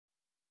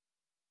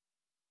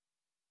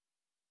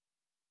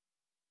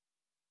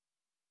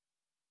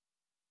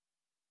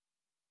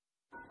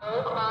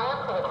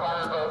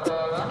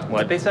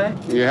What'd they say?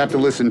 You have to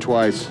listen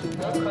twice.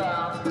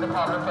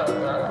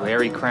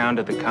 Larry Crown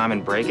to the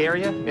Common Break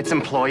area? It's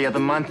Employee of the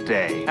Month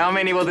Day. How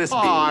many will this be?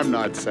 Oh, I'm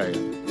not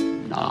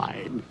saying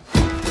 9.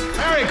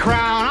 Harry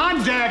Crown,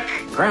 on deck!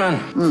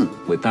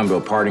 Crown, we come to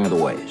a parting of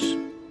the ways.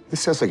 This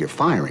sounds like you're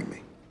firing me.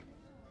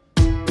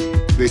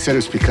 They said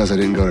it's because I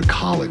didn't go to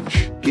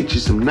college. Get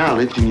you some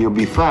knowledge and you'll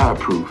be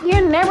fireproof.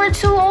 You're never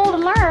too old to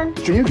learn.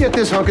 Can you get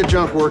this hunk of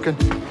junk working?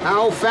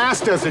 How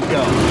fast does it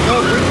go?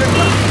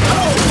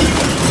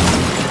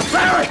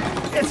 Larry,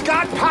 it's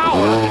got power!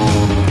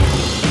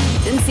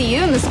 Didn't see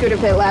you in the scooter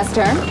pit last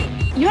term.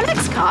 You an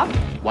ex-cop?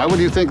 Why would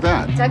you think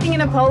that? Tucking in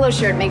a polo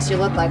shirt makes you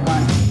look like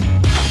one.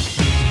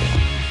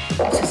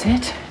 This is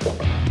it?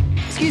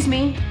 Excuse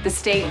me, the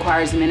state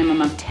requires a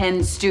minimum of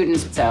 10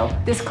 students, so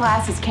this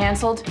class is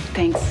canceled.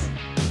 Thanks.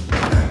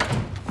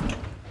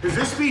 Is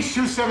this speech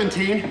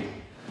 217?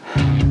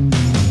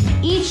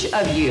 Each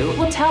of you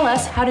will tell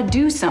us how to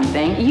do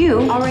something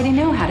you already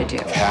know how to do.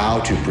 How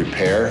to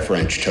prepare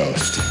French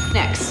toast.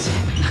 Next.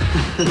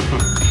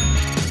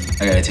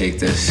 I gotta take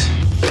this.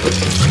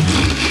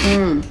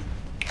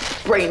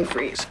 Brain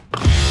freeze.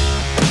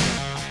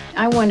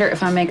 I wonder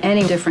if I make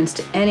any difference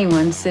to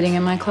anyone sitting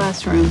in my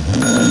classroom.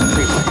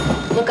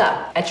 Look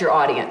up at your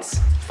audience.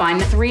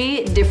 Find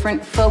 3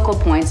 different focal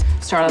points.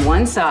 Start on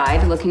one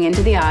side, looking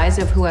into the eyes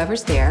of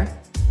whoever's there.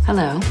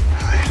 Hello.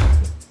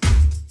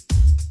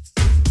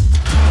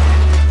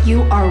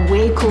 You are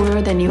way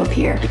cooler than you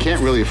appear. I can't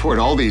really afford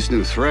all these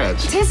new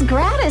threads. Tastes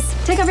gratis.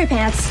 Take off your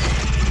pants.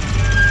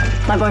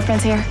 My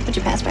boyfriend's here. Put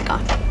your pants back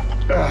on.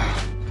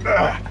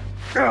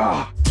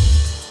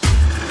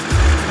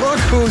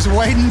 Look who's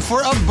waiting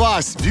for a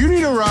bus. Do you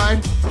need a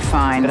ride?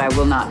 Fine, but I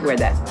will not wear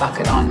that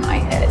bucket on my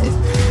head.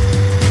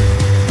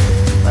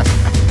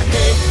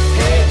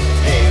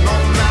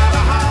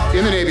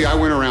 In the Navy, I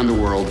went around the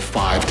world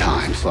 5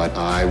 times, but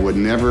I would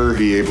never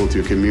be able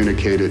to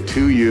communicate it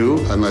to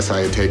you unless I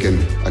had taken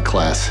a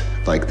class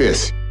like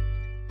this.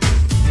 You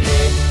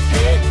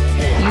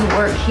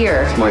work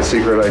here. It's my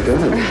secret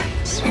identity.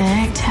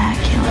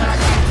 Spectacular.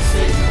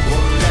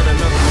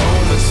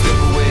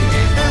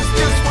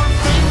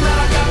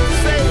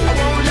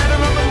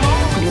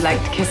 Would you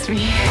like to kiss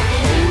me?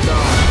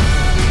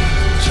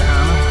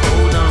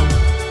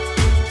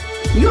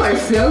 You are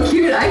so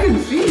cute. I can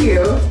see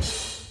you.